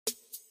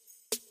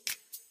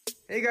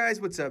Hey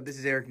guys, what's up? This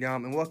is Eric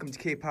Nam, and welcome to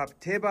K-Pop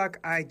Taebak.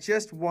 I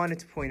just wanted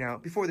to point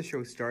out before the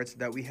show starts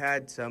that we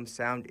had some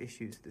sound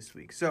issues this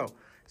week. So,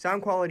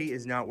 sound quality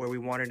is not where we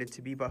wanted it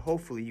to be, but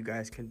hopefully you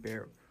guys can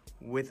bear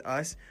with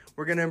us.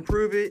 We're going to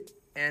improve it,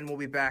 and we'll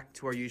be back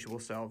to our usual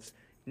selves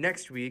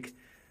next week.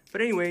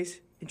 But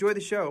anyways, enjoy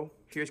the show.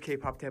 Here's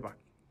K-Pop Taebak.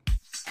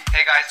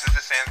 Hey guys, this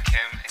is Sam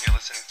Kim, and you're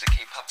listening to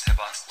K-Pop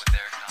Taebak with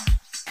Eric Nam.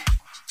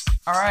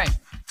 All right,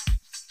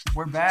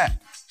 we're back.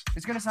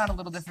 It's going to sound a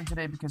little different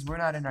today because we're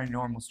not in our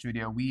normal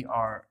studio. We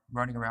are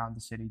running around the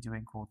city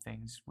doing cool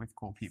things with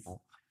cool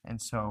people. And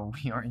so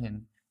we are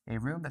in a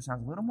room that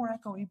sounds a little more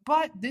echoey,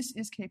 but this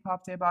is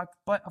K-Pop Taebak.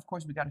 But of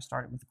course, we got to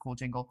start it with a cool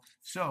jingle.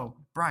 So,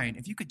 Brian,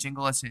 if you could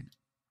jingle us in.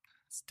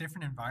 It's a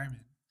different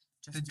environment.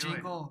 Just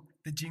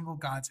The jingle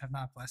gods have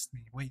not blessed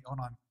me. Wait, hold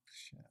on.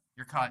 Shit.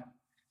 You're cut.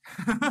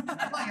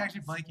 I'm like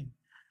actually blanking.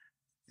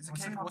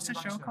 What's the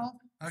show called?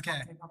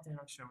 Okay. K-Pop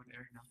Taebak show with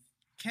Eric Nam.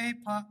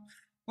 K-pop.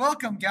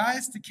 Welcome,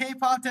 guys, to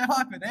K-pop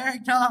Taebak with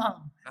Eric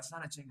Nam. That's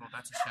not a jingle.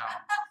 That's a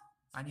shout.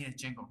 I need a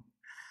jingle.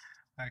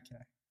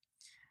 Okay.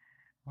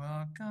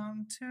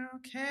 Welcome to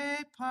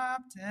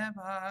K-pop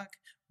Taebak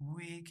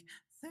week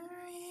 3.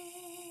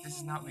 This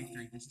is not week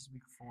 3. This is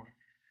week 4.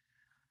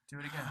 Do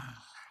it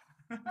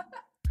again.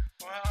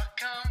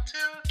 Welcome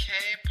to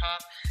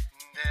K-Pop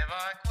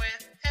Taebak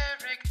with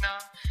Eric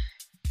Nam,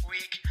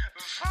 week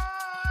 4.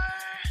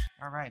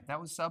 All right, that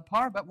was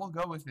subpar, but we'll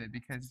go with it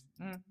because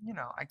I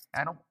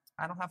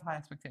don't have high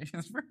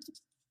expectations for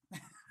it.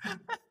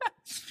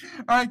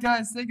 All right,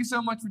 guys, thank you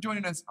so much for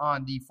joining us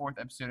on the 4th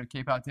episode of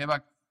K-Pop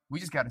Taebak.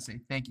 We just got to say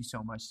thank you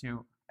so much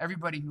to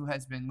everybody who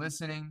have been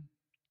listening,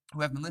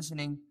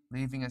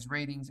 leaving us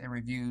ratings and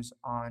reviews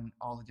on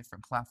all the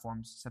different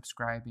platforms,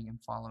 subscribing and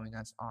following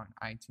us on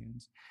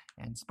iTunes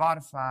and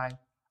Spotify,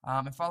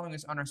 and following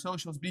us on our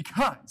socials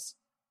because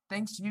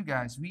thanks to you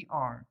guys, we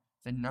are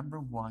the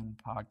 #1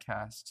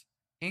 podcast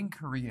in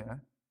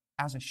Korea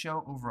as a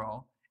show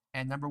overall,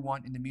 and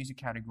 #1 in the music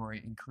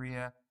category in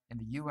Korea, in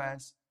the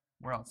US,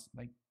 where else?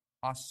 Like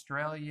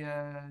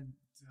Australia,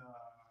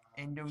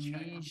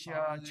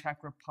 Indonesia,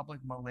 Czech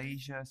Republic,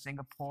 Malaysia,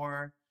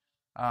 Singapore,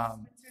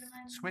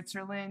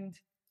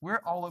 Switzerland.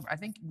 We're all over. I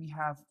think we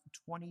have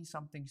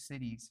 20-something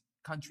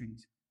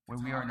countries where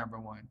we are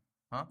 #1.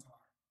 Huh?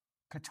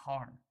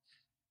 Qatar.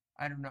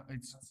 I don't know.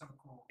 That's so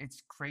cool.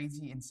 It's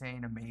crazy,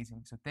 insane,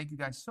 amazing. So thank you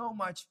guys so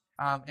much.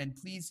 And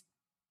please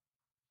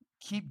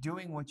keep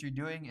doing what you're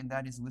doing, and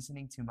that is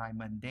listening to my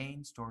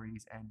mundane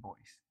stories and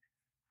voice.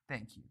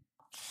 Thank you.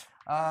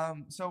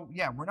 So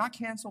yeah, we're not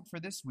canceled for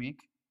this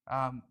week.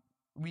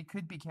 We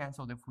could be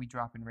canceled if we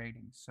drop in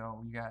ratings.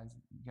 So you guys,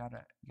 you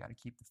gotta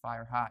keep the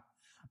fire hot.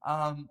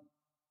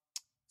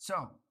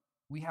 So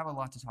we have a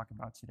lot to talk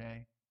about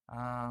today.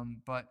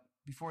 But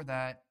before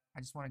that,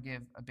 I just want to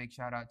give a big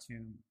shout out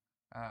to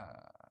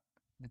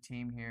the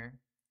team here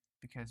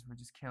because we're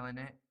just killing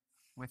it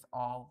with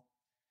all.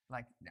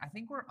 Like, I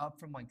think we're up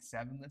from like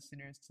 7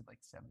 listeners to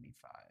like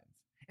 75.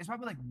 It's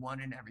probably like 1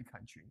 in every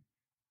country.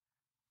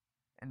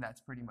 And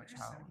that's pretty much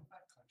how.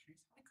 75 countries?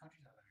 How many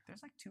countries are there?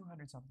 There's like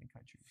 200-something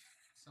countries.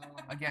 So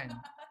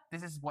again,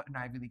 this is what an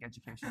Ivy League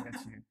education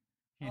gets you.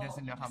 He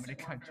doesn't know how many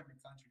countries.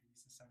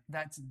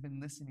 That's been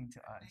listening to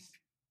us.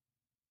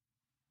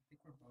 I think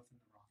we're both in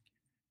the wrong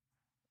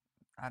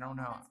game. I don't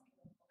know.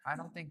 I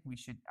don't think you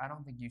should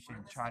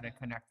try to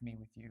connect me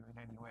with you in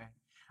any way.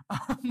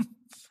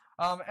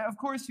 And of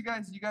course, you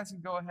guys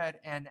can go ahead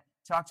and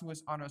talk to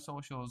us on our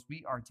socials.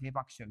 We are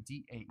Taebak Show,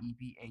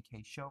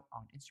 DAEBAK Show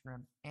on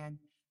Instagram and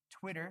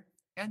Twitter.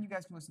 And you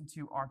guys can listen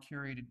to our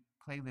curated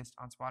playlist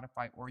on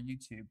Spotify or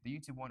YouTube. The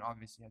YouTube one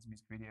obviously has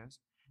music videos.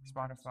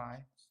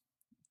 Spotify,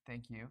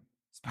 thank you.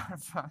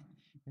 Spotify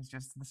is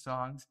just the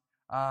songs.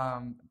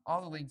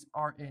 All the links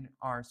are in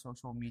our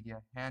social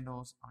media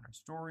handles, on our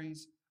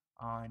stories,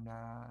 on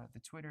the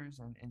Twitters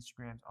and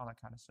Instagrams, all that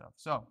kind of stuff.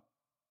 So,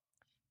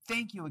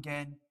 thank you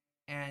again,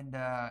 and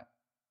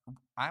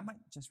I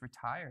might just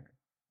retire,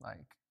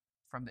 like,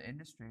 from the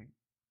industry.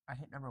 I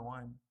hit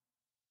 #1,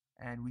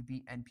 and we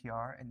beat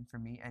NPR, and for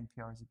me,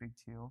 NPR is a big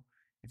deal.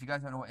 If you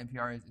guys don't know what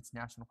NPR is, it's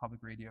National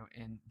Public Radio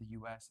in the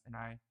U.S., and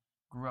I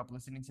grew up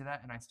listening to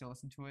that, and I still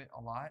listen to it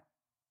a lot,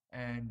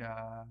 and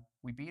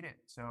we beat it.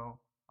 So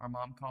our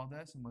mom called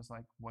us and was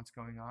like, what's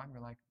going on?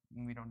 We're like,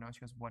 we don't know. She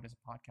goes, what is a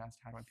podcast?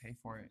 How do I pay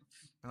for it?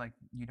 We're like,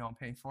 you don't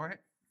pay for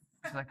it?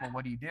 She's like, well,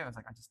 what do you do? I was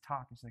like, I just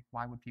talk. She's like,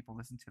 why would people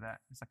listen to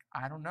that? It's like,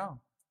 I don't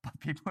know, but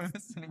people are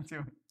listening to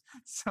it.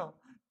 So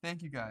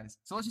thank you guys.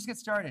 So let's just get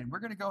started. We're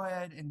going to go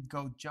ahead and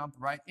jump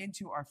right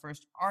into our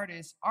first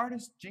artist.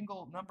 Artist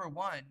jingle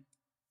 #1.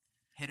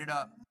 Hit it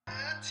up.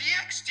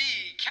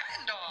 TXT,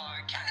 cat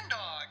dog,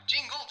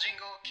 jingle,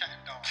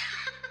 cat dog.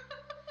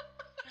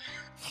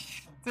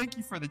 Thank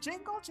you for the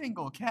jingle,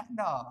 cat and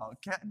dog.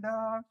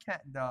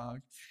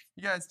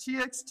 You guys,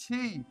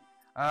 TXT,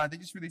 they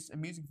just released a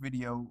music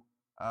video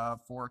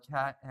for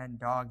Cat and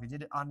Dog. They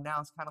did it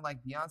unannounced, kind of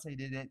like Beyonce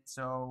did it.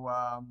 So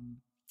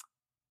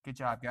Good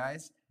job,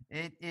 guys.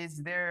 It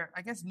is their,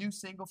 I guess, new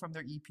single from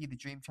their EP, The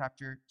Dream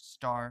Chapter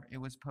Star. It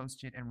was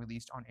posted and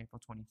released on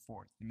April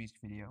 24th, the music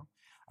video.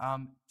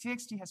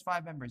 TXT has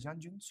 5 members,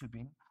 Yeonjun,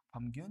 Subin,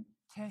 Pyeongyun,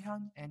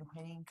 Taehyun, and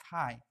Hwang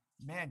Kai.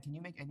 Man, can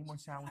you make any more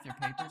sound with your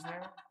papers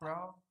there,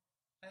 bro?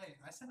 Hey,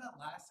 I said that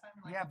last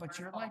time. Yeah, but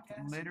you're like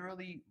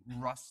literally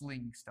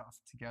rustling stuff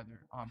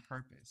together on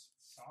purpose.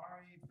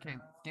 Sorry. Okay,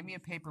 bro. give me a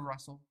paper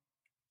rustle.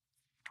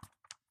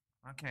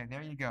 Okay,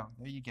 there you go.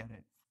 There you get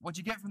it. What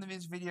you get from the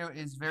music video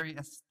is very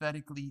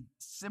aesthetically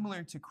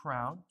similar to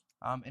Crown,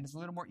 and it's a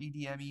little more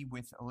EDM-y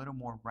with a little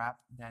more rap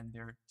than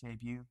their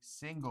debut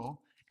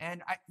single.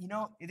 And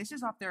this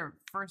is off their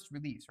first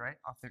release, right?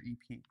 Off their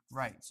EP,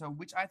 right? So,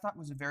 which I thought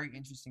was a very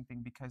interesting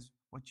thing because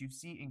what you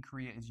see in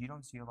Korea is you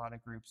don't see a lot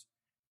of groups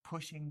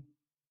pushing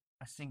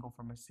a single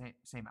from a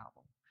same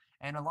album,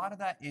 and a lot of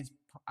that is,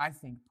 I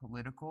think,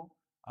 political,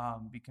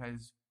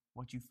 because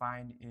what you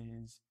find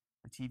is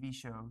the TV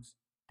shows,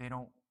 they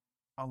don't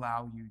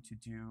allow you to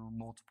do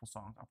multiple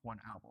songs off one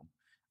album.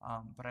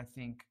 But I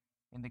think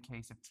in the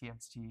case of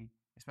TXT,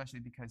 especially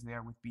because they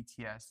are with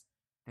BTS,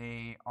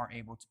 they are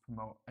able to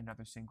promote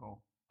another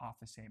single off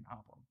the same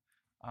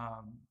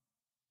album,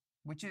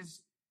 which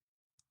is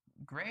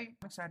great.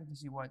 I'm excited to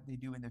see what they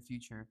do in the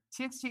future.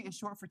 TXT is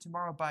short for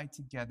Tomorrow by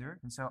Together,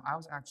 and so I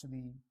was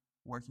actually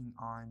working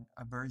on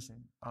a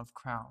version of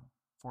Crown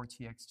for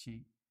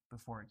TXT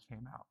before it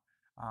came out,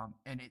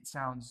 and it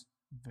sounds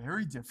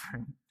very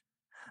different.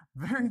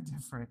 Very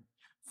different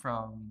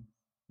from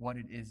what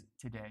it is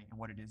today and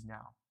what it is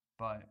now.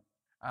 But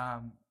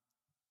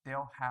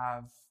they'll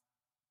have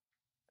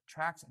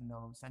tracks and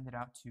they'll send it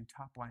out to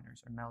top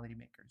liners or melody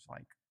makers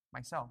like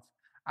myself.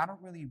 I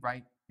don't really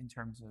write in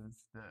terms of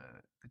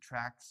the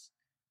tracks,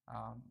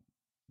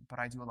 but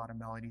I do a lot of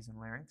melodies and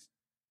lyrics.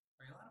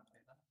 Are you allowed to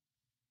play that?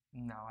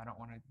 No, I don't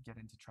want to get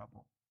into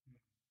trouble.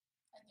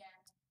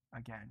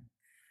 Again. Again.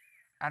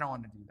 I don't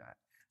want to do that.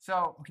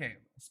 So, okay,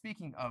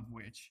 speaking of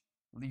which,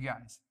 you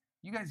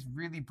guys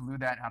really blew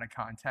that out of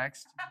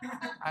context.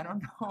 I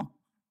don't know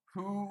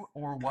who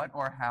or what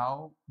or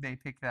how they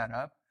picked that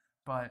up,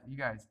 but you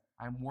guys,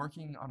 I'm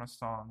working on a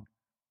song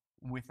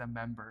with a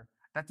member.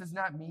 That does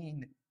not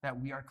mean that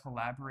we are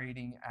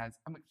collaborating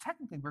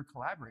technically we're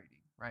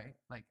collaborating, right?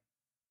 Like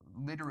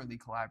literally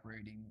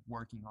collaborating,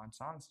 working on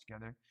songs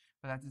together,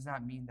 but that does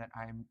not mean that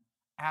I'm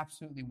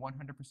absolutely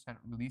 100%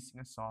 releasing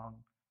a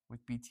song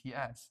with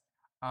BTS.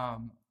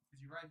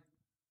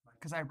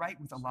 Because I write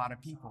with a lot of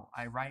people.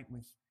 I write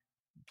with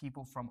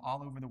people from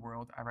all over the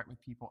world. I write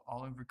with people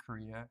all over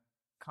Korea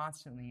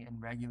constantly and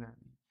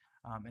regularly.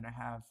 And I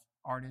have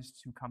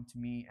artists who come to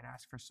me and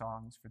ask for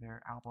songs for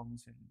their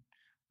albums and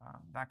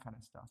that kind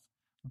of stuff.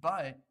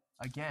 But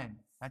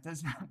again, that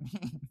does not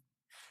mean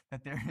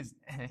that there is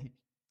a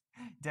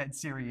dead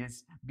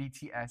serious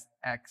BTS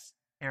X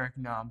Eric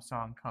Nam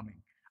song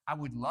coming. I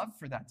would love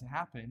for that to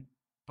happen,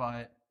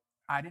 but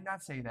I did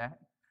not say that.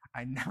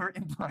 I never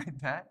implied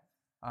that.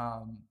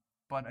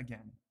 But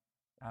again,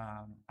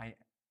 I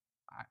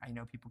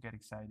know people get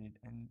excited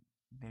and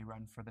they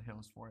run for the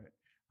hills for it.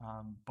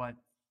 But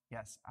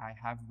yes, I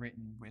have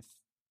written with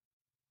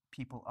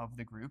people of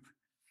the group.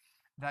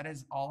 That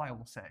is all I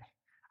will say.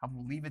 I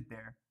will leave it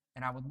there.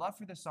 And I would love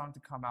for this song to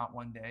come out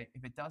one day.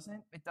 If it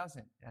doesn't, it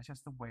doesn't. That's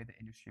just the way the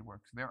industry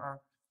works. There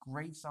are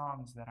great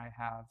songs that I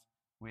have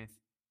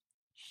with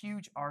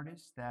huge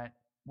artists that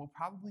will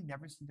probably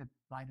never see the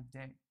light of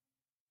day.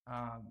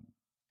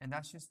 And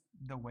that's just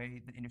the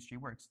way the industry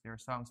works. There are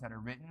songs that are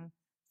written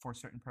for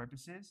certain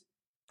purposes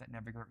that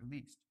never get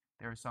released.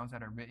 There are songs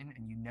that are written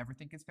and you never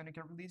think it's going to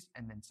get released,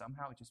 and then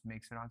somehow it just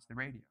makes it onto the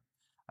radio.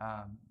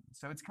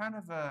 So it's kind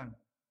of an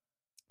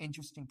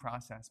interesting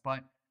process.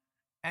 But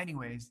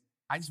anyways,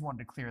 I just wanted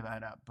to clear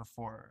that up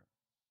before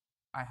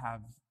I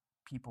have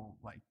people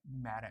like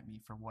mad at me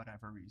for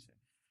whatever reason.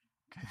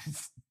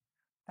 Because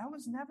that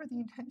was never the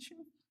intention.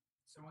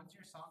 So when's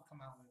your song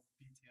come out with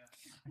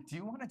BTS? Do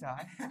you want to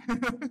die? I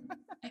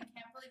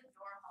can't believe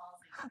you're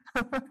Halsey.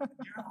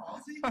 You're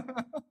Halsey? Oh my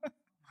God.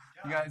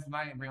 You guys,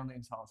 my real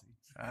name's Halsey.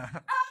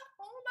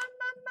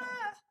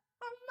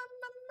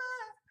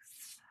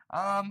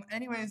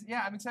 Anyways,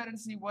 yeah, I'm excited to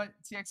see what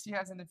TXT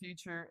has in the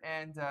future.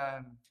 And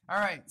all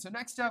right, so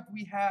next up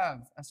we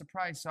have a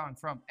surprise song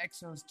from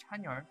EXO's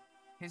CHANYEOL,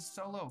 his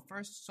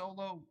first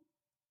solo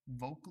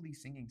vocally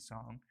singing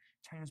song,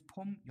 China's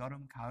봄,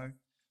 여름, 가을,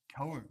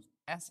 겨울,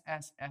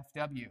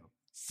 SSFW.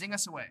 Sing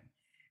us away.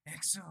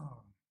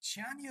 EXO,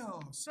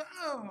 CHANYEOL,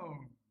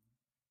 solo.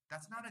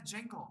 That's not a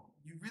jingle.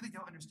 You really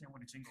don't understand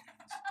what a jingle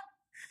means.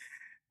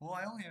 Well,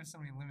 I only have so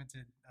many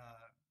limited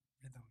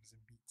rhythms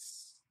and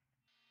beats.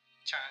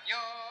 찬요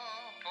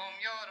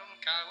봄 여름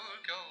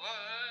가을 겨울.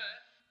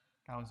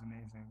 That was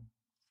amazing.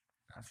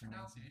 That's amazing.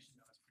 Pronunciation,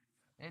 that was pretty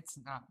good. It's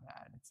not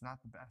bad. It's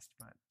not the best,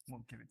 but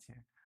we'll give it to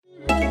you.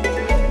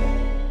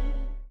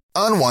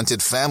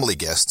 Unwanted family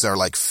guests are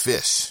like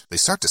fish. They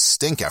start to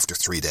stink after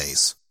 3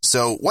 days.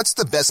 So what's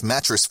the best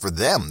mattress for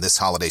them this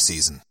holiday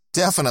season?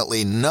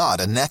 Definitely not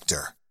a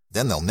Nectar.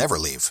 Then they'll never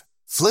leave.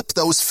 Flip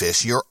those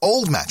fish your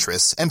old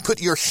mattress and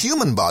put your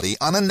human body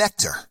on a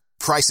Nectar.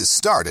 Prices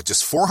start at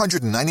just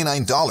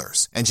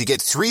 $499, and you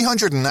get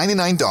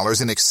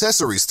 $399 in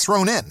accessories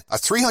thrown in, a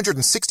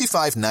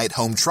 365-night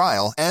home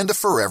trial, and a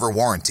forever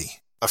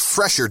warranty. A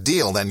fresher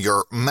deal than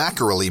your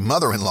mackerel-y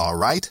mother-in-law,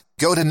 right?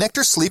 Go to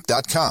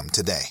nectarsleep.com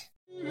today.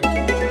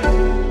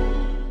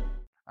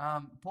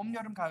 봄,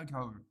 여름, 가을,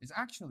 겨울 is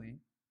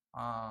actually,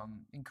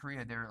 in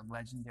Korea, they're a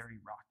legendary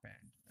rock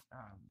band.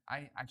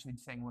 I actually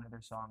sang one of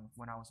their songs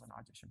when I was on an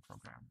audition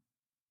program,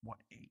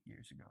 8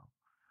 years ago.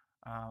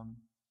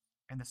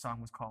 And the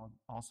song was called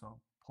also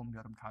봄,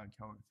 여름, 가을,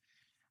 겨울.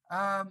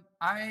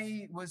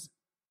 I was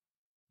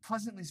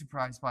pleasantly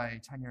surprised by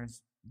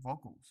CHANYEOL's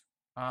vocals,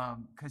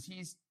 because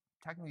he's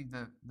technically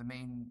the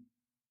main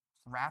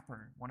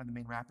rapper, one of the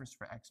main rappers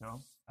for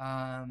EXO.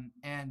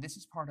 And this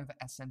is part of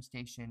SM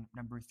Station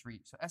number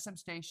 3. So SM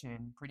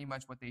Station, pretty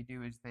much what they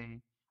do is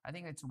I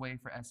think it's a way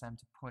for SM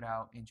to put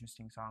out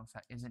interesting songs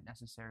that isn't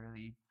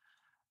necessarily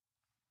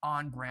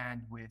on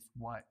brand with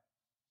what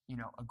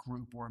a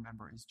group or a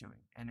member is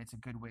doing, and it's a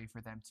good way for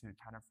them to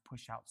kind of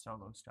push out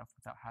solo stuff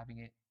without having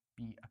it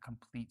be a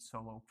complete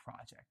solo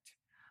project.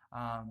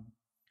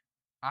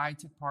 I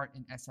took part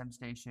in SM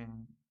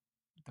Station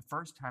the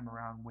first time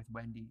around with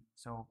Wendy,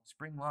 so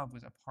Spring Love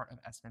was a part of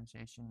SM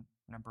Station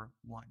number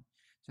 1.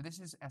 So this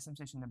is SM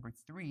Station number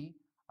 3,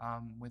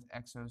 with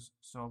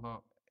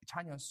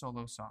CHANYEOL's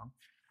solo song.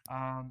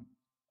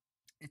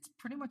 It's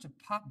pretty much a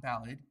pop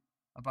ballad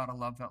about a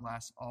love that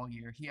lasts all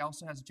year. He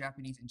also has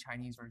Japanese and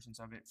Chinese versions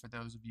of it for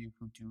those of you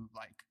who do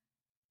like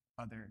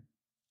other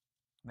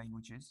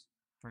languages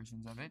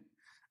versions of it.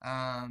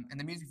 And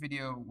the music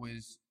video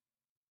was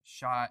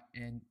shot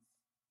in,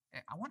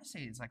 I want to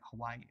say it's like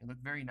Hawaii. It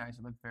looked very nice.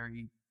 It looked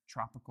very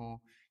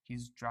tropical.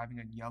 He's driving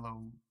a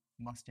yellow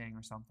Mustang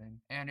or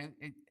something. And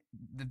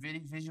the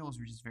visuals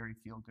were just very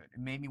feel good. It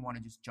made me want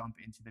to just jump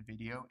into the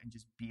video and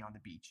just be on the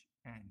beach.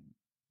 And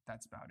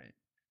that's about it.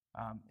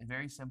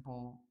 Very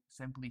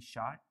simply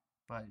shot,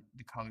 but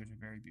the colors are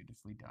very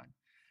beautifully done.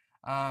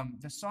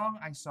 The song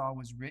I saw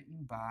was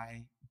written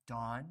by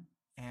Dawn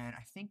and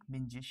I think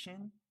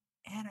Minjishin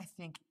and I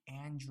think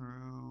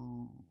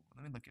Andrew.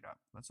 Let me look it up.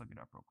 Let's look it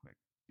up real quick.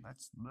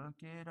 Let's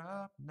look it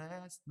up.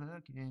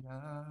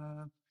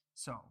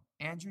 So,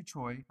 Andrew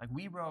Choi, like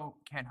we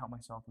wrote Can't Help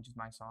Myself, which is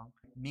my song,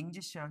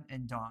 Mingjishin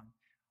and Dawn,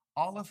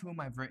 all of whom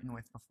I've written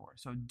with before.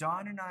 So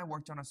Dawn and I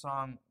worked on a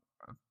song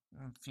a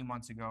few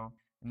months ago,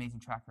 amazing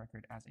track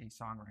record as a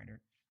songwriter.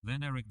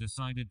 Then Eric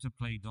decided to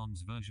play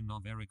Don's version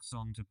of Eric's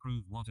song to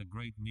prove what a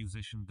great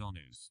musician Don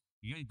is.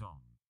 Yay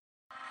Don.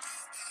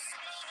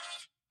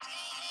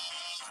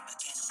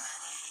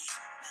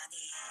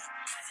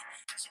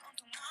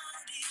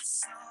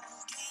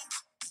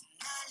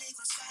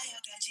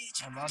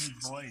 I love his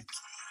voice.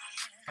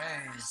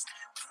 Hey.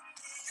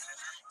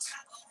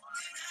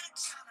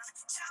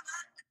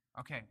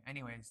 Okay,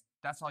 anyways,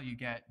 that's all you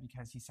get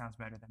because he sounds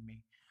better than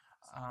me.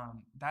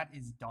 That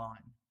is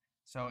Dawn.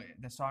 So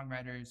the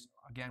songwriters,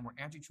 again, were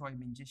Andrew Choi,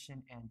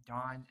 Minjishin, and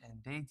Dawn,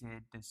 and they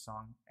did this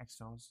song,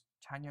 EXO's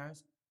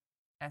CHANYEOL's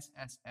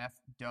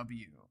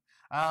SSFW.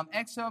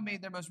 EXO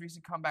made their most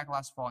recent comeback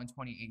last fall in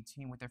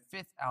 2018 with their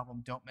 5th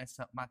album, Don't Mess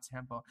Up My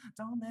Tempo,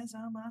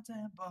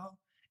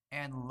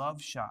 and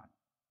Love Shot.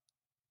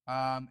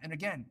 And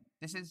again,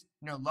 this is,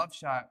 Love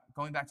Shot,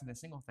 going back to the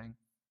single thing,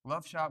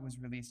 Love Shot was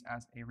released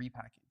as a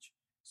repackage.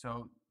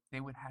 So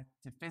they would have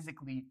to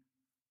physically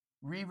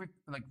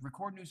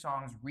record new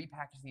songs,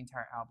 repackage the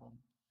entire album,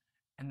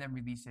 and then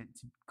release it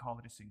to call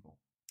it a single.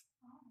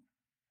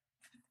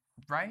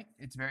 Right?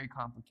 It's very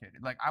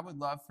complicated. Like, I would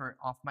love for,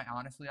 off my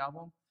Honestly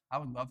album, I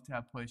would love to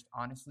have pushed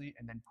Honestly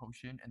and then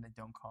Potion and then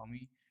Don't Call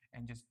Me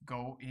and just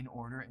go in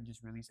order and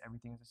just release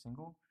everything as a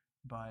single.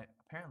 But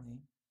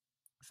apparently,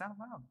 it's not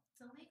allowed.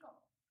 It's illegal.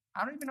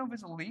 I don't even know if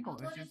it's illegal.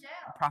 It's just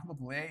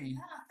probably.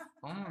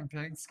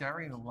 Big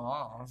scary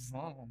laws.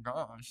 Oh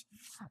gosh.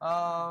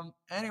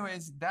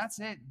 Anyways, that's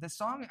it. The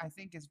song I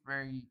think is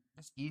very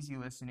just easy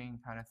listening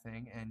kind of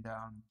thing, and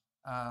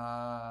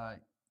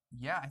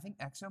yeah, I think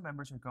EXO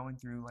members are going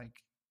through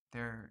like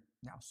their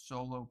now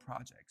solo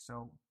project.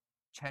 So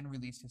Chen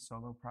released his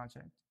solo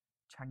project.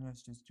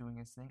 CHANYEOL's just doing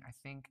his thing. I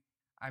think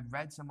I've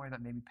read somewhere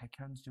that maybe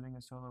Baekhyun's doing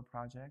a solo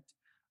project.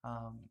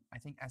 I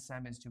think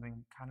SM is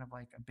doing kind of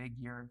like a big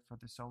year for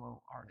the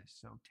solo artists.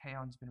 So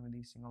Taeyeon's been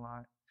releasing a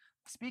lot.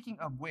 Speaking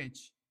of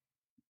which,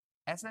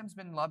 SM's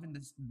been loving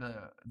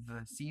the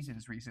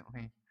seasons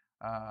recently.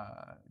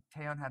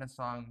 Taeyeon had a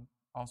song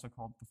also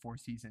called The Four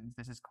Seasons.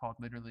 This is called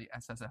literally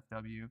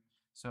SSFW.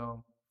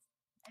 So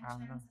And I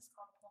don't know. Chance is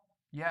called Pom.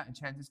 Yeah, and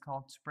Chance is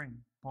called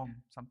Spring,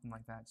 Boom, something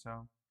like that.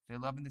 So they're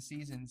loving the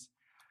seasons.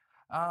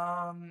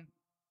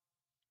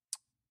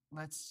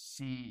 Let's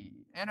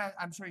see. And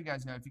I'm sure you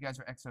guys know, if you guys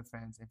are EXO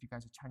fans, if you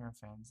guys are CHANYEOL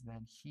fans,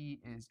 then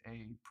he is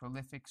a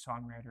prolific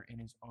songwriter in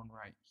his own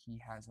right. He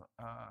has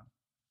a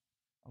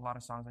lot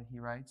of songs that he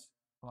writes,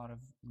 a lot of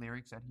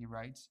lyrics that he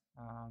writes,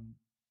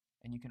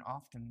 and you can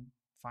often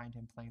find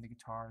him playing the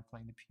guitar,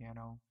 playing the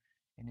piano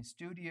in his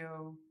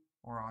studio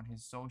or on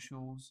his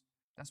socials.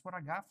 That's what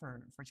I got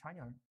for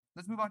CHANYEOL.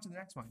 Let's move on to the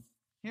next one.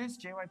 Here's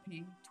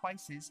JYP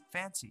Twice's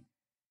Fancy.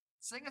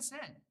 Sing us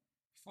in.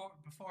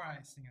 Before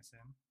I sing us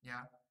in,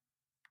 Yeah.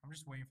 I'm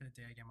just waiting for the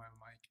day I get my own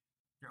mic.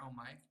 Your own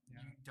mic? Yeah.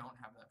 You don't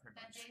have that That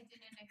privilege. day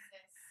didn't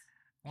exist.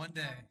 One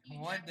day.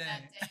 You One dreamt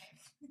day. that day.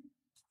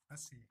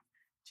 Let's see.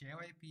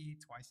 JYP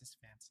Twice as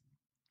Fancy.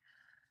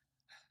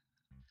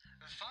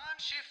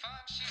 Fancy,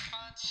 fancy,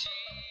 fancy.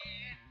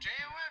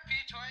 JYP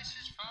Twice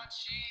is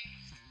fancy.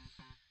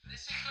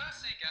 Listen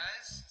closely,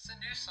 guys. It's a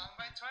new song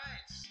by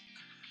Twice.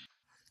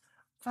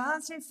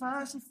 Fancy,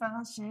 fancy,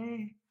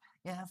 fancy.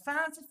 Yeah,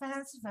 fancy,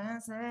 fancy,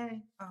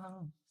 fancy.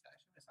 Oh. Is that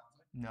actually what it sounds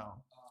like?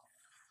 No.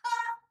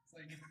 It's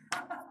like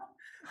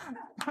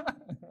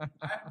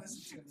I haven't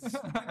listened to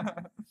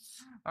it.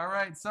 All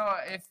right, so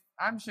if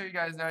I'm sure you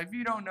guys know, if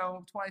you don't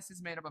know, Twice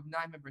is made up of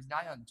 9 members: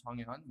 Nayeon,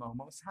 Jonghyun,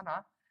 Momo,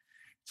 Sana,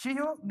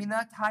 Chiho,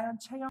 Mina, Taeyeon,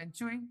 Chaeyoung, and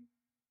Chui.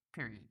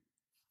 Period.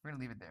 We're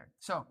gonna leave it there.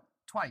 So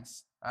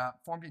Twice,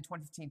 formed in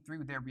 2015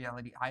 through their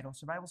reality idol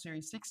survival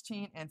series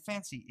 16, and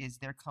Fancy is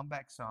their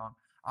comeback song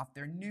off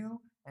their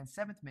new and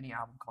 7th mini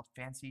album called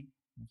Fancy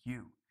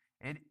You.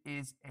 It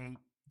is a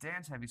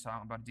dance-heavy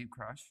song about a deep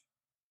crush,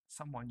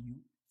 someone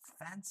you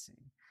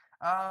fancy.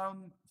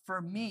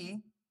 For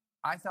me,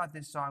 I thought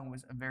this song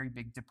was a very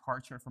big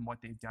departure from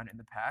what they've done in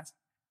the past.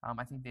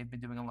 I think they've been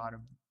doing a lot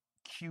of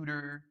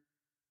cuter,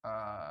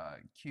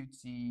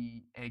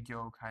 cutesy,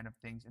 EXO kind of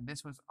things, and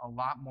this was a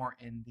lot more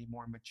in the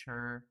more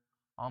mature,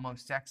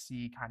 almost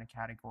sexy kind of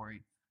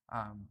category,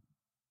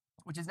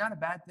 which is not a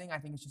bad thing. I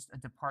think it's just a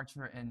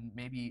departure and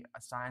maybe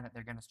a sign that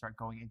they're going to start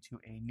going into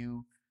a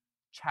new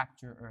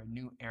chapter or a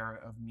new era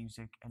of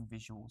music and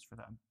visuals for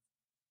them.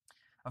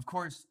 Of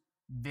course,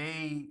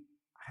 they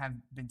have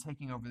been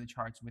taking over the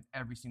charts with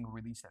every single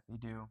release that they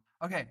do.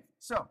 Okay,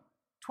 so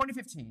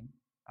 2015,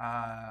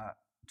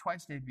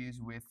 Twice debuts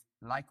with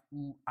Like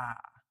Ooh Ah.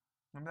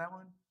 Remember that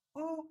one?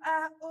 Ooh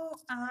ah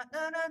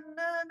na na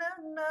na na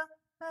na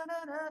na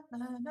na na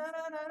na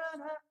na na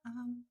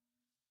na.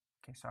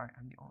 Okay, sorry,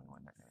 I'm the only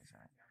one that knows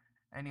that.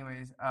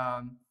 Anyways,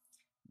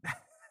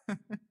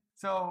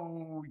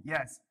 so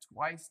yes,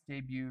 Twice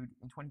debuted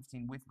in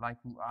 2015 with Like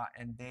Ooh Ah,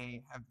 and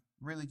they have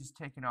really just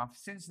taken off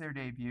since their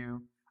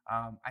debut.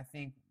 I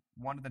think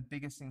one of the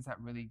biggest things that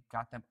really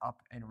got them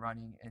up and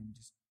running and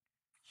just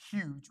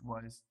huge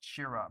was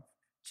Cheer Up.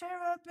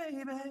 Cheer up,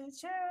 baby,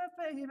 cheer up,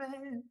 baby.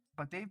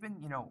 But they've been,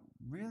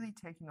 really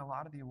taking a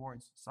lot of the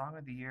awards. Song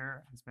of the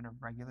Year has been a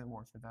regular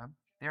award for them.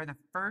 They are the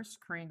first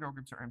Korean girl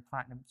group to earn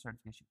platinum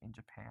certification in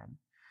Japan.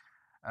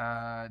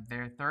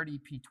 Their third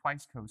EP,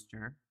 Twice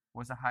Coaster,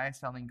 was the highest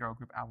selling girl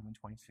group album in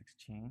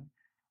 2016.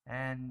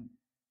 And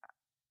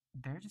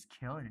they're just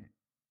killing it.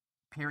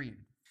 Period.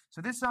 So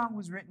this song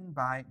was written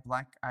by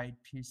Black Eyed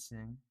Peas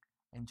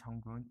and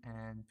Jungkook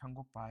and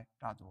Pyeongguk by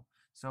Rado.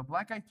 So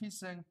Black Eyed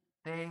Peas,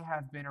 they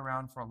have been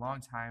around for a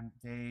long time.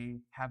 They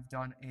have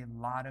done a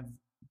lot of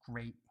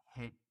great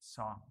hit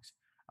songs.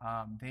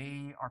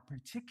 They are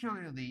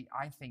particularly,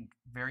 I think,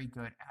 very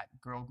good at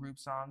girl group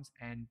songs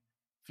and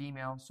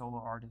female solo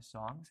artist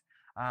songs.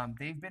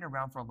 They've been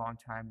around for a long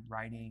time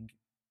writing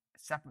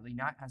separately,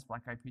 not as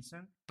Black Eyed Peas.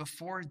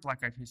 Before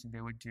Black Eyed Peas,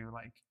 they would do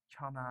like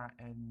Hyuna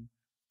and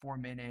 4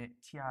 Minute,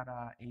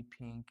 Tiara,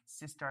 A-Pink,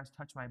 Sistars,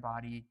 Touch My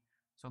Body.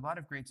 So a lot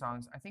of great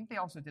songs. I think they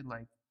also did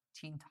like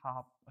Teen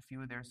Top, a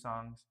few of their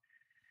songs.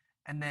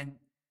 And then,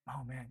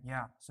 oh man,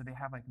 yeah. So they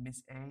have like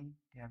Miss A,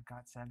 they have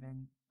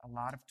Got7, a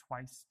lot of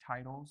Twice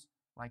titles,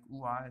 like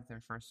Ooh Ah is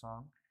their first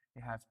song.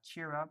 They have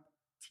Cheer Up,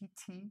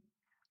 TT,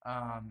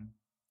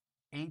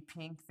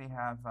 A-Pink, they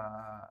have,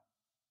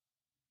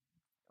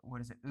 what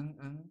is it,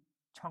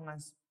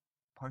 청아's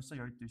벌써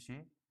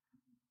 12시,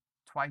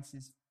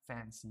 Twice's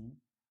Fancy.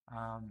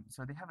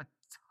 So they have a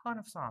ton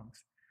of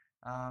songs.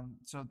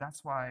 So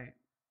that's why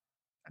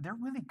they're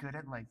really good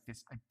at like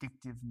this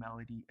addictive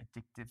melody,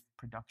 addictive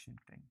production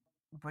thing.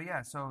 But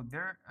yeah, so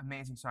they're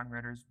amazing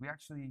songwriters. We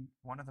actually,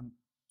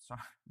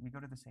 we go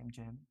to the same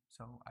gym,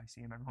 so I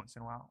see him every once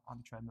in a while on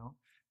the treadmill,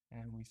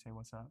 and we say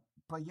what's up.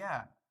 But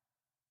yeah,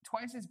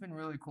 Twice has been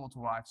really cool to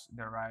watch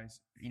their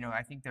rise.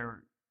 I think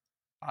they're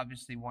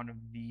obviously one of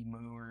the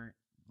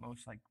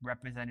most like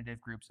representative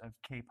groups of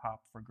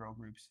K-pop for girl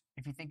groups.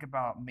 If you think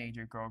about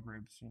major girl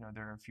groups,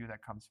 there are a few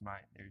that come to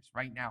mind. There's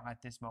right now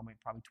at this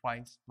moment probably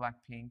Twice,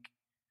 Blackpink,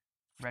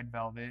 Red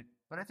Velvet.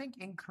 But I think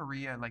in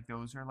Korea,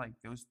 those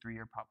three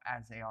are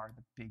as they are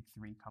the big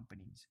three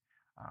companies,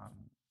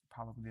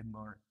 probably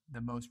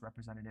the most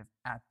representative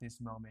at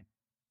this moment,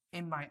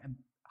 in my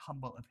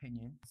humble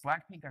opinion.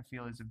 Blackpink, I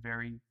feel, is a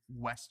very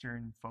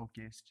Western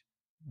focused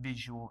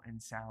visual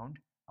and sound,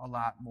 a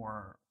lot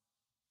more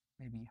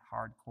maybe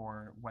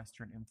hardcore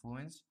Western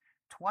influence.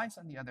 Twice,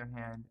 on the other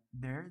hand,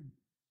 they're,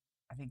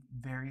 I think,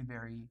 very,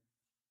 very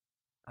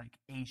like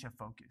Asia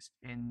focused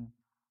in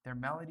their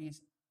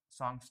melodies,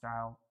 song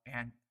style,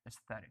 and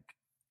aesthetic.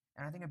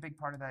 And I think a big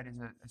part of that is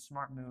a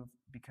smart move,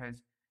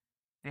 because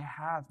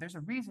there's a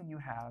reason you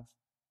have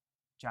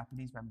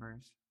Japanese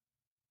members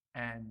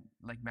and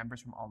like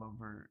members from all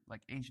over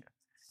like Asia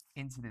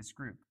into this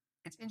group.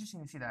 It's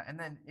interesting to see that. And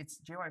then it's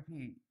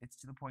JYP, it's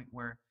to the point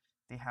where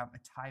they have a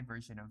Thai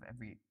version of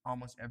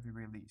almost every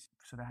release.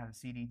 So they have a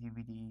CD,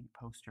 DVD,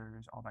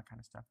 posters, all that kind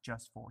of stuff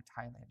just for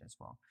Thailand as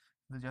well.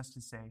 Just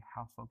to say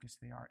how focused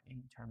they are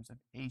in terms of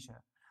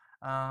Asia.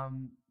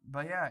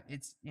 But yeah,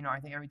 it's, I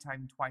think every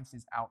time Twice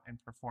is out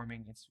and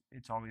performing,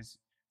 it's always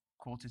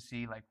cool to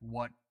see like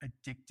what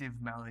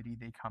addictive melody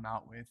they come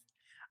out with.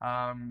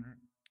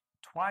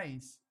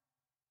 Twice,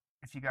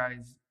 if you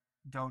guys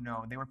don't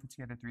know, they were put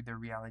together through their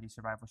reality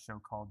survival show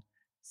called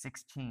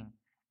 16.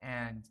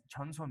 And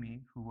Chun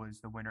So-mi, who was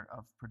the winner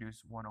of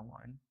Produce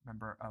 101,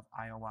 member of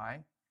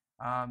IOI,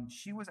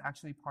 she was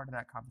actually part of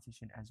that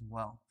competition as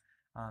well.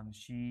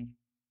 She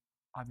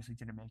obviously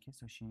didn't make it,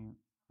 so she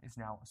is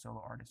now a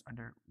solo artist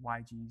under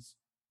YG's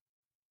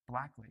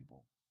Black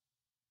label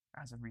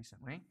as of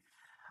recently.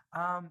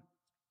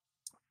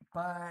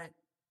 But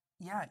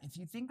yeah, if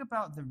you think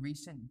about the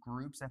recent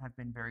groups that have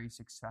been very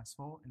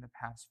successful in the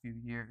past few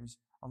years,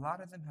 a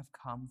lot of them have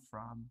come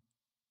from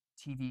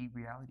TV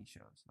reality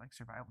shows, like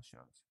survival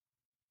shows.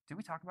 Did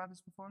we talk about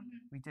this before?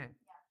 Mhm. We did.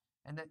 Yeah.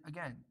 And then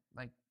again,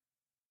 like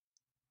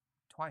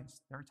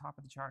Twice, they're top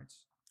of the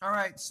charts. All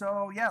right,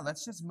 so yeah,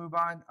 let's just move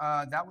on.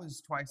 That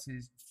was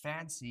Twice's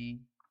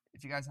Fancy.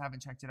 If you guys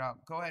haven't checked it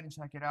out, go ahead and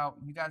check it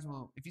out. You guys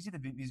will, if you see the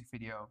music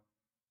video,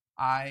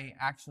 I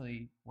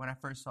actually, when I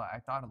first saw it, I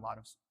thought a lot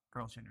of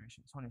Girls'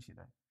 Generation,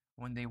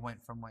 when they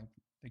went from like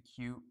the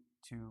cute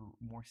to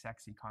more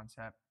sexy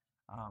concept.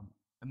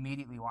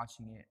 Immediately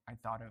watching it, I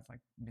thought of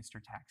like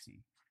Mr.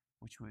 Taxi,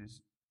 which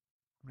was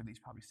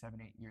released probably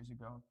 7-8 years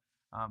ago.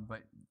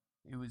 But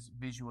it was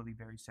visually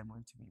very similar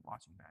to me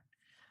watching that.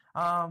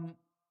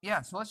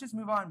 Yeah, so let's just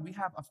move on. We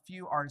have a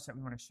few artists that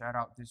we want to shout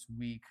out this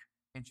week,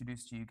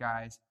 introduce to you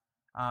guys.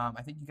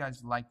 I think you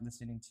guys like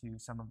listening to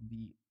some of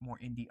the more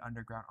indie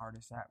underground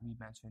artists that we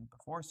mentioned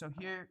before. So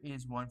here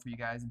is one for you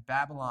guys,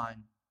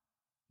 Babylon.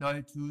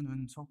 너의 두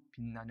눈 속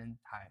빛나는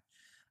달.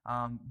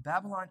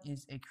 Babylon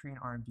is a Korean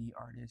R&B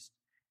artist,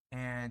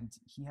 and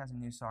he has a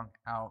new song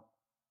out.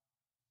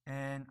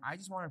 And I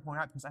just wanted to point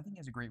out, because I think he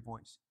has a great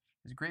voice.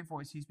 He has a great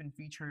voice. He's been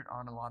featured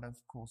on a lot of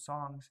cool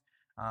songs.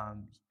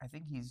 I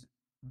think he's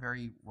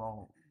very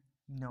well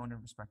known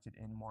and respected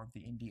in more of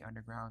the indie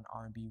underground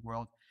R&B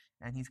world.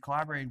 And he's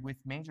collaborated with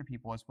major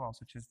people as well,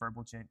 such as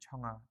Verbal Jint,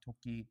 Chungha,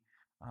 Toki,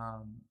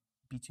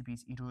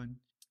 B2B's Irun.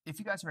 If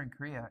you guys are in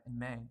Korea in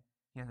May,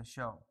 he has a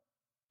show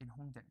in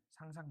Hongdae,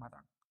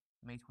 상상마당,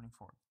 May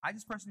 24th. I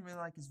just personally really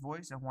like his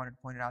voice. I wanted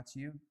to point it out to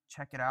you.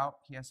 Check it out.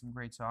 He has some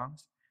great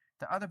songs.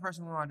 The other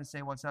person we wanted to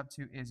say what's up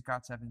to is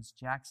GOT7's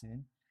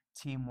Jackson,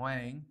 Team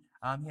Wang.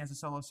 He has a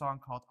solo song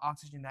called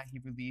Oxygen that he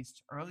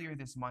released earlier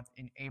this month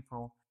in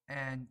April,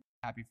 and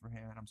happy for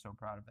him, and I'm so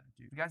proud of that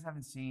dude. If you guys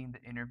haven't seen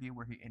the interview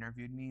where he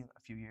interviewed me a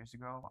few years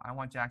ago, I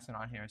want Jackson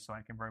on here so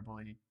I can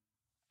verbally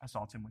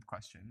assault him with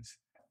questions.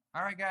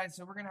 All right, guys,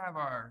 so we're going to have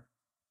our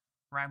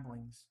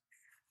ramblings.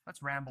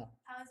 Let's ramble.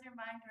 How's your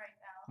mind right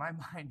now? My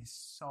mind is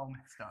so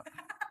messed up.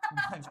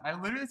 I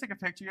literally took a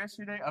picture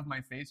yesterday of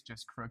my face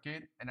just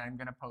crooked, and I'm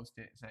going to post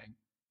it saying,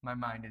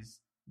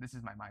 this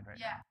is my mind right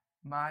now.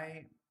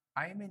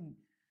 I'm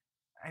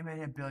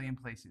in a billion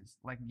places.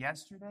 Like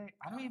yesterday,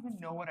 I don't even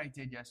know what I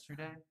did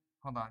yesterday.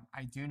 Hold on,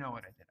 I do know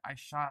what I did. I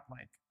shot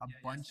like a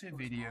bunch of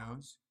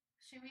videos.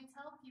 Should we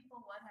tell people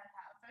what had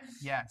happened?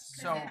 Yes,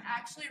 'Cause so it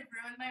actually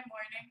ruined my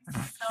morning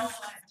so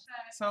much.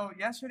 So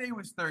yesterday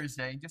was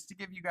Thursday. Just to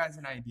give you guys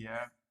an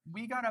idea,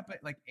 we got up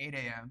at like 8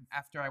 a.m.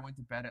 after I went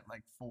to bed at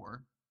like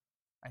 4,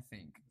 I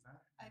think.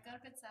 I got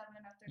up at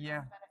 7 after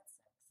Yeah. going to bed at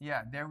 6.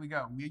 Yeah, there we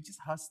go. We're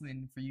just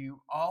hustling for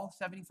you, all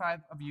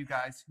 75 of you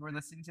guys who are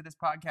listening to this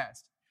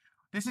podcast.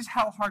 This is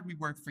how hard we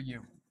work for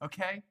you,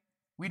 okay?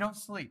 We don't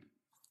sleep.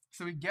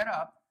 So we get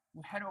up,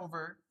 we head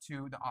over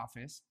to the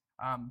office.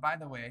 By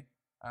the way,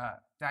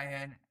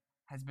 Diane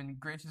has been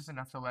gracious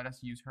enough to let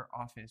us use her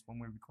office when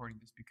we're recording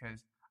this,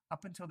 because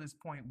up until this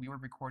point, we were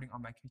recording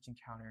on my kitchen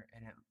counter,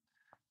 and it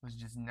was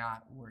just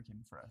not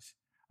working for us.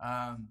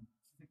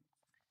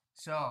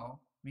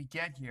 So we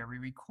get here, we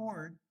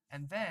record,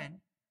 and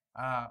then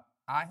I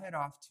head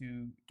off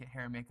to get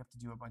hair and makeup to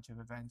do a bunch of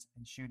events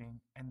and shooting,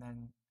 and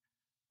then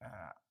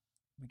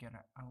we get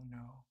oh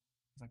no.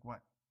 It's like,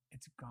 what?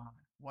 It's gone.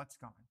 What's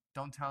gone?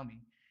 Don't tell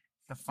me.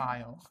 The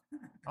file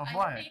of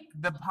what?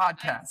 The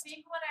podcast. I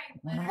think what I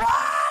literally...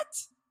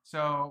 What?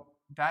 So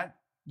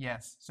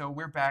yes. So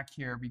we're back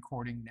here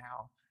recording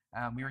now.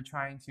 We were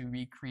trying to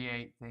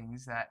recreate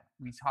things that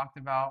we talked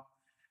about,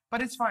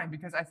 but it's fine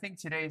because I think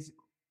today's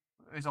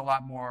is a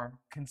lot more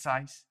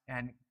concise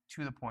and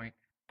to the point.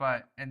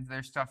 And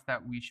there's stuff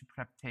that we should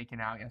have taken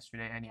out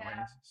yesterday anyways.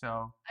 Yeah.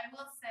 So I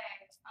will say,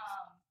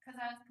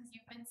 because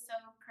you've been so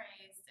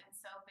crazed and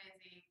so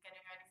busy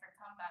getting ready for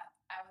comeback,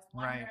 I was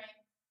wondering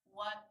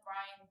what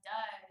Brian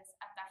does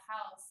at the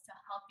house to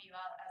help you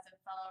out as a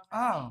fellow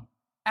roommate. Oh,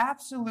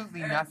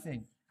 absolutely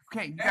nothing.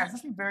 Okay, you guys,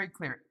 let's be very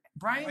clear.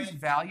 Brian's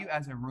value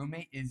as a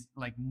roommate is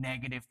like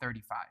negative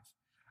 35.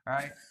 All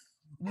right?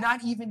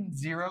 Not even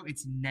 0,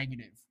 it's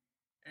negative.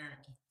 Eric.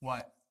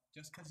 What?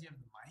 Just because you have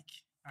the mic,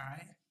 all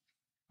right?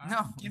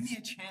 No. Give me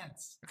a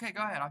chance. Okay,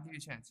 go ahead. I'll give you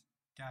a chance.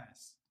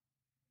 Guys,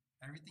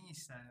 everything he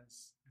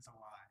says is a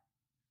lie.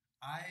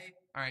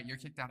 All right, you're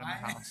kicked out of the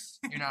I- house.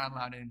 You're not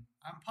allowed in.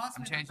 I'm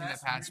possibly changing the the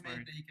best roommate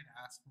password. that you could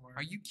ask for.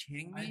 Are you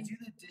kidding I me? do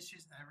the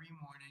dishes every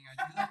morning.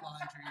 I do the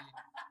laundry.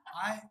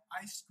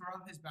 I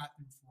scrub his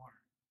bathroom floor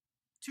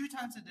 2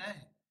 times a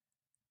day,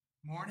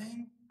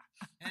 morning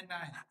and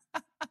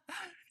night.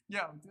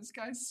 Yo, this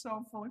guy's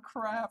so full of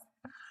crap.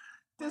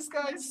 This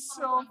guy's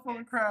so full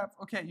of crap.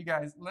 Okay, you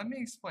guys, let me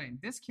explain.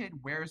 This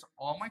kid wears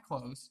all my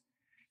clothes.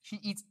 He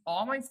eats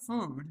all my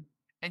food,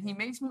 and he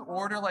makes me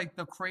order like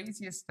the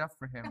craziest stuff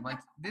for him. Like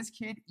this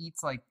kid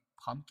eats like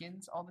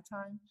pumpkins all the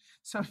time.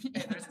 So he,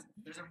 Yeah,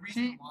 there's a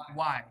reason why.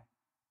 why?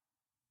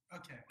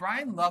 Okay.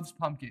 Brian loves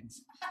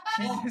pumpkins.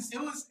 He Well, just,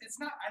 it's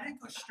not. I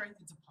didn't go straight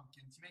into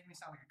pumpkins. You make me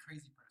sound like a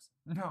crazy person.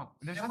 no,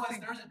 there's There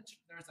nothing.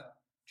 was a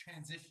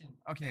transition.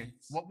 Okay,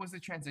 phase. what was the I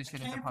transition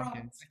came into from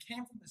pumpkins? I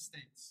came from the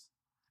States.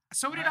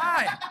 So did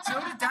I. So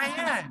did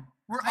Diane.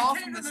 We're all I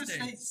came from to the the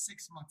States. States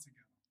 6 months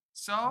ago.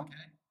 So,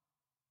 Okay.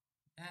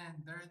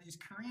 And there are these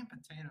Korean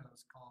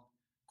potatoes called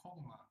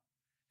kolma,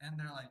 and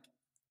they're like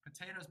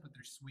potatoes, but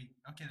they're sweet.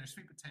 Okay, they're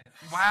sweet potatoes.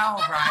 wow,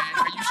 Brian,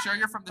 are you sure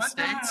you're from the But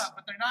no, States?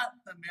 but they're not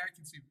the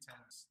American sweet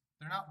potatoes.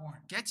 They're not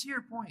orange. Get to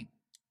your point.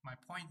 My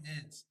point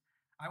is,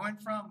 I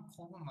went from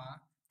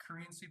kolma,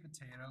 Korean sweet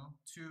potato,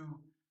 to,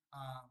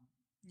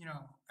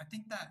 I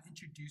think that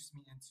introduced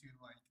me into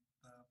like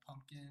the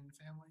pumpkin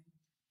family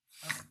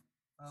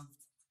of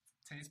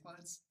taste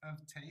buds,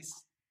 of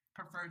taste,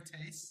 preferred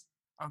taste.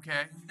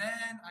 Okay. And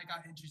then I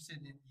got interested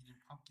in eating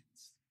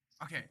pumpkins.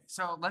 Okay,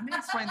 so let me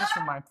explain this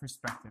from my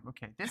perspective.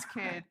 Okay, this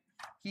kid,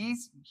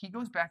 he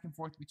goes back and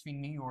forth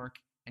between New York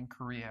and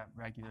Korea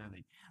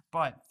regularly.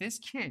 But this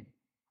kid,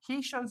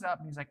 he shows up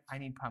and he's like, I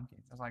need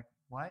pumpkins. I was like,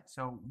 what?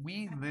 So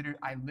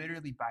I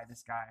literally buy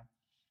this guy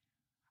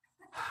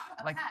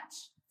like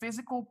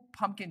physical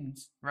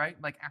pumpkins, right?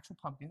 Like actual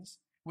pumpkins,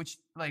 which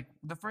like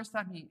the first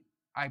time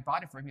I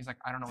bought it for him, he's like,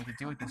 I don't know what to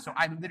do with this. So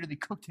I literally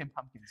cooked him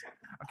pumpkins.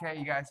 Okay,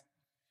 you guys,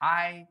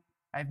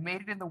 I've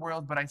made it in the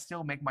world, but I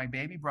still make my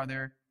baby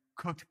brother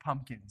cooked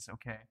pumpkins,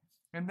 okay?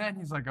 And then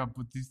he's like, oh,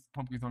 but these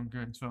pumpkins aren't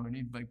good, so I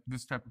need like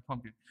this type of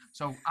pumpkin.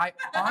 So I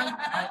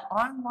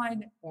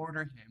online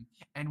order him,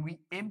 and we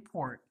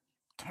import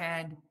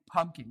canned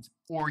pumpkins,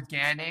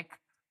 organic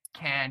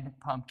canned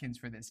pumpkins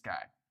for this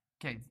guy.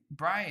 Okay,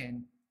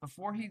 Brian,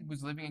 before he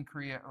was living in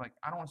Korea, like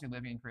I don't want to say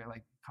living in Korea,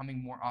 like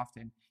coming more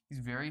often, he's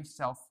very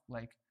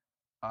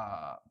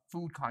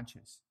food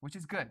conscious, which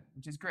is good,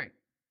 which is great.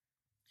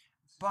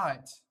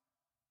 But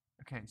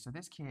okay, so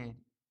this kid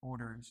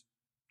orders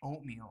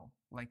oatmeal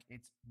like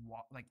it's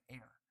like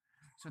air.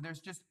 So there's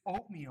just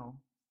oatmeal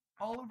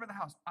all over the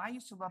house. I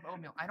used to love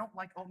oatmeal. I don't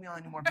like oatmeal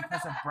anymore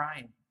because of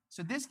Brian.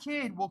 So this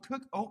kid will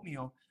cook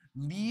oatmeal,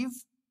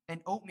 and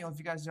oatmeal, if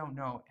you guys don't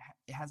know,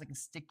 it has like a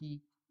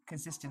sticky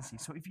consistency.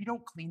 So if you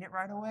don't clean it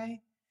right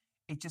away,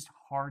 it just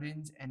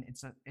hardens and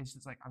it's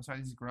just like, I'm sorry,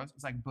 this is gross.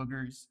 It's like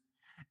boogers,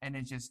 and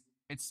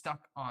it's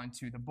stuck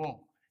onto the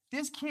bowl.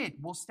 This kid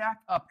will stack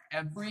up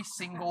every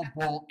single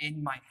bowl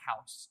in my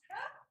house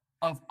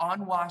of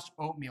unwashed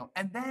oatmeal.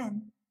 And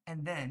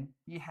then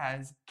he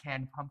has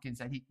canned pumpkins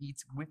that he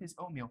eats with his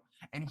oatmeal.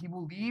 And he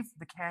will leave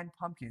the canned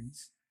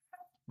pumpkins,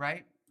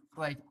 right?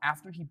 Like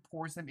after he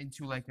pours them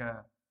into like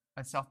a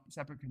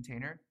separate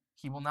container,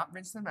 he will not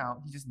rinse them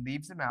out. He just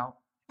leaves them out.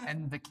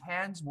 And the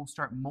cans will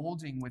start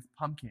molding with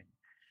pumpkin.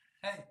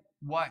 Hey.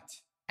 What?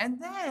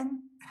 And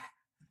then...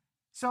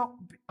 So,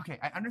 okay,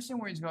 I understand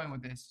where he's going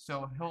with this.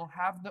 So he'll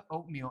have the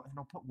oatmeal and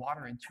he'll put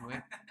water into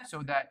it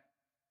so that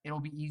it'll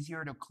be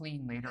easier to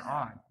clean later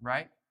on,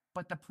 right?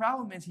 But the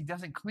problem is he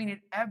doesn't clean it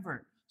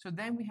ever. So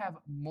then we have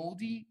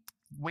moldy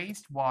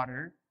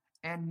wastewater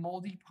and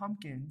moldy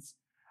pumpkins,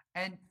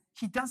 and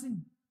he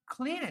doesn't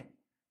clean it.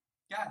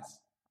 Guys.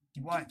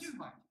 What? Give me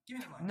the mic. Give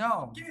me the mic.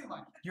 No, Give me the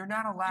mic. you're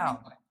not Give me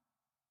allowed. the mic.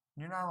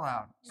 You're not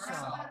allowed. You First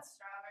also off- had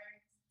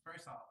strawberries.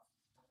 First off,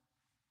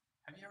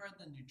 have you ever read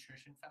the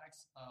nutrition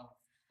facts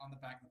on the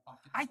back of the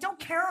pumpkin? I don't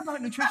care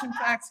about nutrition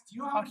facts Do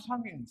you know how of much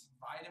pumpkins.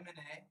 vitamin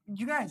A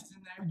You guys, is in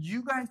there?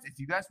 if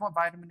you guys want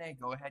vitamin A,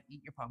 go ahead,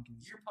 eat your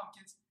pumpkins. Your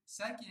pumpkins.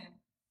 Second,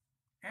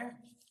 Eric,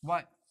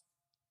 What?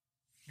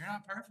 you're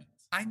not perfect.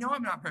 I know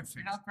I'm not perfect.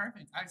 You're not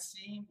perfect. I've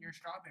seen your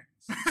strawberries.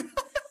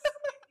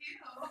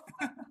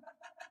 Ew.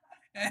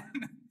 And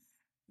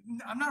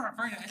I'm not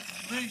referring to it.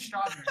 It's literally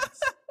strawberries.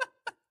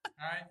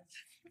 Alright?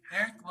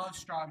 Eric loves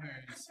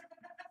strawberries.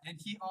 And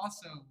he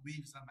also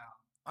leaves them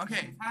out.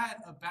 Okay. We've had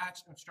a batch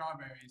of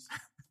strawberries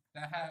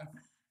that have,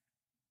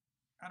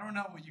 I don't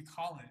know what you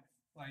call it,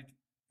 like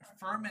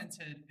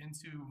fermented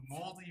into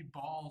moldy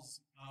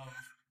balls of.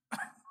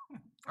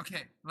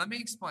 Okay, let me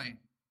explain.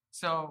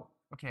 So,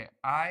 okay,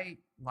 I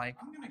like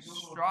I'm gonna Google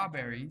a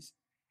strawberries,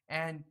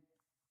 and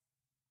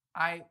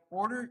I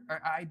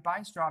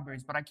buy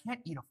strawberries, but I can't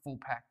eat a full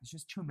pack. It's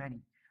just too many.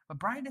 But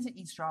Brian doesn't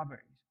eat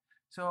strawberries.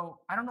 So,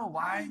 I don't know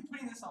Why are why. you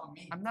putting this on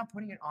me? I'm not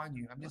putting it on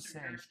you. I'm Those just are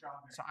your saying.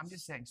 strawberries. So, I'm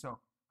just saying. So,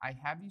 I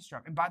have these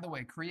strawberries. And by the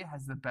way, Korea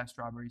has the best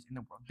strawberries in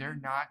the world. They're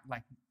not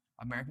like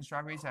American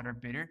strawberries that are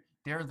bitter.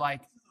 They're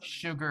like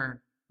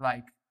sugar.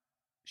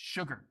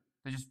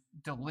 They're just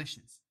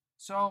delicious.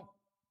 So,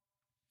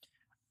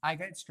 I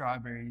get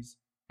strawberries,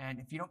 and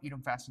if you don't eat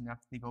them fast enough,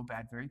 they go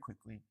bad very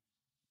quickly.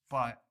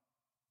 But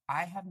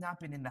I have not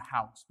been in the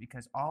house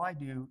because all I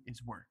do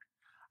is work.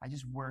 I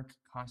just work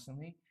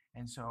constantly,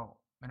 and so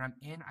when I'm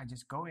in, I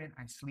just go in,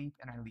 I sleep,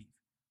 and I leave.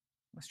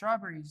 The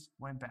strawberries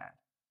went bad.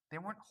 They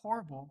weren't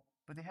horrible,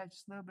 but they had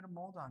just a little bit of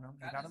mold on them.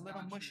 They That got a is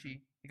little not mushy.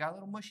 true. They got a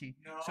little mushy.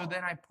 So No.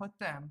 then I put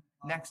them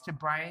next to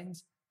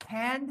Brian's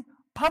canned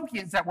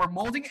pumpkins that were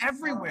molding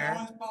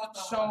everywhere.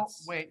 So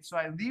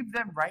I leave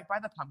them right by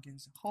the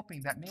pumpkins,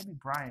 hoping that maybe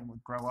Brian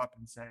would grow up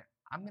and say,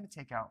 I'm going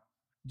to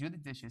do the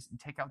dishes and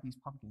take out these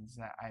pumpkins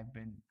that I've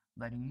been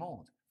letting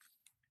mold.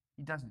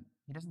 He doesn't.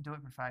 He doesn't do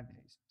it for 5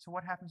 days. So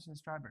what happens to the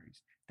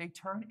strawberries? They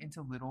turn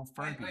into little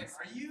Furbies. Wait,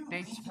 are you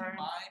linking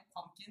my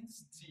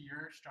pumpkins to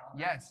your strawberries?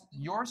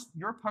 Yes,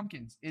 your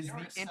pumpkins is They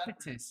were the separate.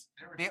 impetus.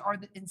 They They are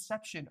the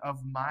inception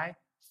of my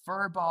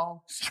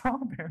furball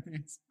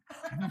strawberries.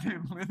 And they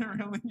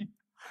literally,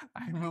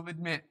 I will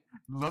admit,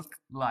 look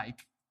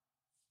like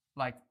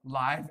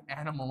live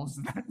animals.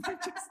 That they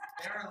just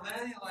They were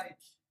literally like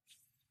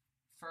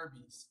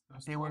Furbies.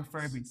 They were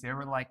Furbies. They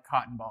were like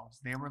cotton balls.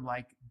 They were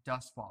like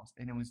dust balls,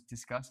 and it was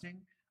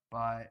disgusting.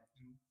 But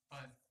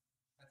But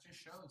that just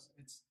shows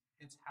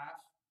it's half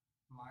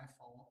my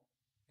fault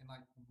and like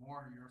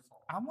more your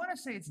fault. I want to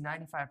say it's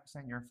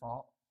 95% your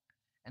fault,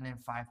 and then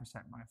 5%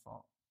 my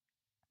fault.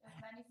 It's 95%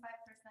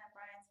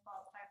 Brian's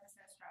fault,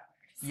 5%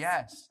 strawberries.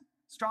 Yes,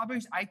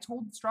 strawberries. I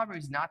told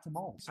strawberries not to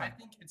mold. So I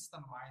think it's the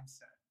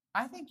mindset.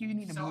 I think you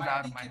need to So move I out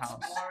of think my it's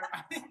house. more-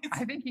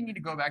 I think you need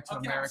to go back to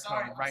Okay, America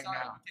I'm right sorry.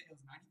 now. Okay, it was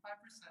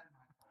 95%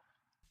 my fault.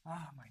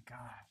 Oh my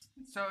god.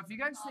 So if you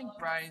guys think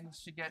Brian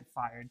should get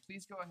fired,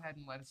 please go ahead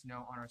and let us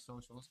know on our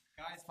socials.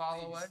 Guys,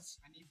 Follow please, us.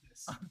 I need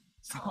this.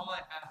 That's all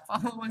I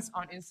have. Follow us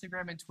on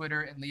Instagram and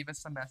Twitter and leave us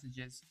some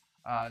messages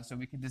so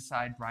we can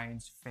decide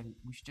Brian's fate.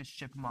 We should just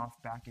ship him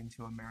off back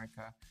into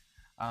America.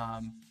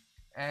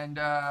 And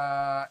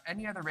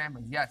any other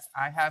ramblings? Yes,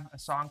 I have a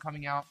song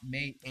coming out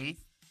May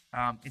 8th.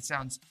 It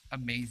sounds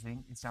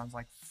amazing. It sounds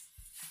like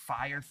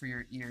fire for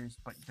your ears,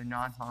 but the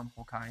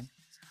non-harmful kind.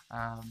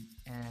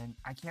 And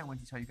I can't wait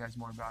to tell you guys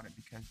more about it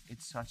because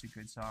it's such a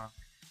good song.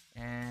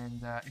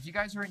 And if you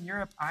guys are in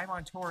Europe, I'm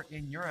on tour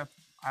in Europe.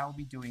 I'll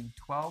be doing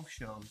 12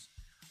 shows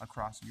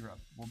across Europe.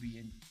 We'll be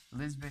in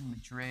Lisbon,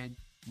 Madrid,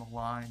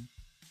 Milan,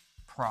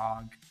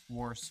 Prague,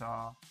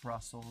 Warsaw,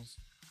 Brussels,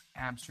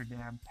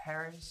 Amsterdam,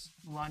 Paris,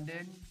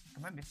 London.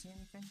 Am I missing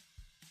anything?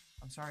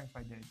 I'm sorry if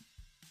I did.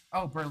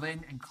 Oh,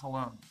 Berlin and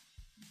Cologne.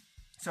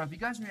 So if you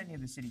guys are in any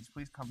of the cities,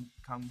 please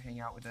come hang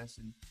out with us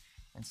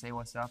and say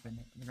what's up, and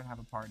we're going to have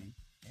a party,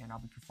 and I'll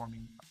be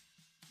performing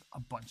a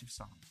bunch of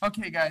songs.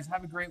 Okay, guys,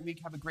 have a great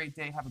week, have a great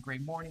day, have a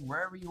great morning,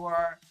 wherever you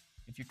are.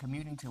 If you're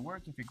commuting to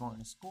work, if you're going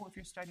to school, if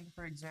you're studying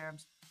for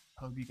exams,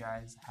 hope you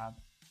guys have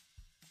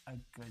a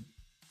good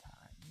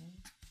time.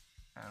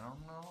 I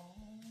don't know.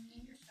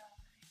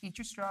 Eat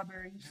your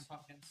strawberries. And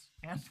pumpkins.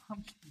 And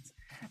pumpkins.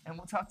 And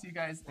we'll talk to you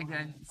guys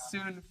again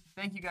soon.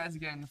 Thank you guys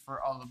again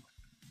for all of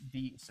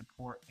the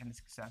support and the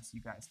success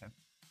you guys have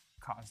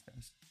caused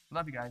us.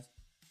 Love you guys.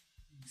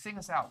 Sing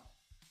us out.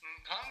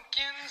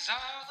 Pumpkins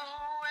are the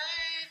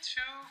way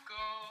to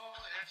go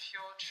if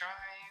you're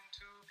trying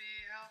to be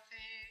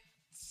healthy.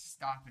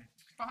 Stop it.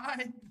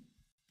 Bye.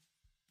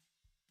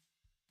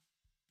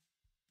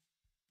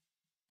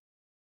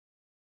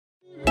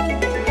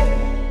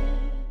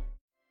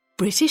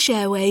 British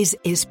Airways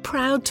is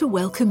proud to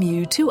welcome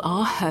you to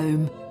our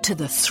home, to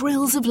the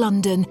thrills of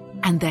London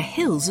and the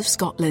hills of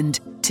Scotland,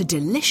 to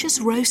delicious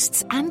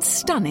roasts and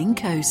stunning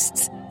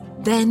coasts.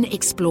 Then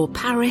explore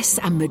Paris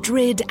and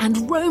Madrid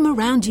and roam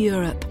around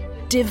Europe.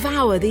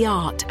 Devour the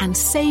art and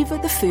savour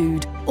the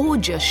food, or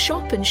just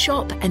shop and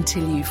shop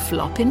until you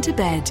flop into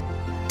bed.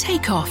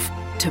 Take off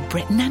to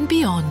Britain and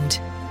beyond.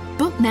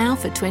 Book now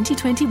for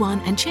 2021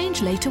 and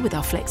change later with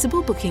our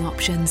flexible booking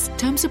options.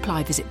 Terms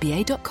apply. Visit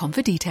ba.com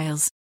for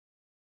details.